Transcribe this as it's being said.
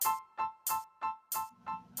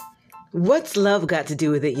What's love got to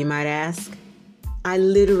do with it, you might ask? I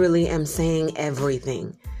literally am saying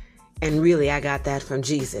everything. And really, I got that from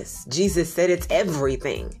Jesus. Jesus said it's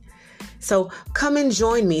everything. So come and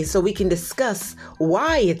join me so we can discuss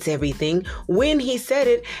why it's everything, when he said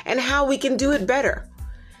it, and how we can do it better.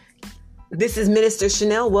 This is Minister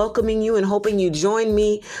Chanel welcoming you and hoping you join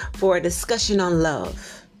me for a discussion on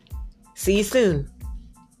love. See you soon.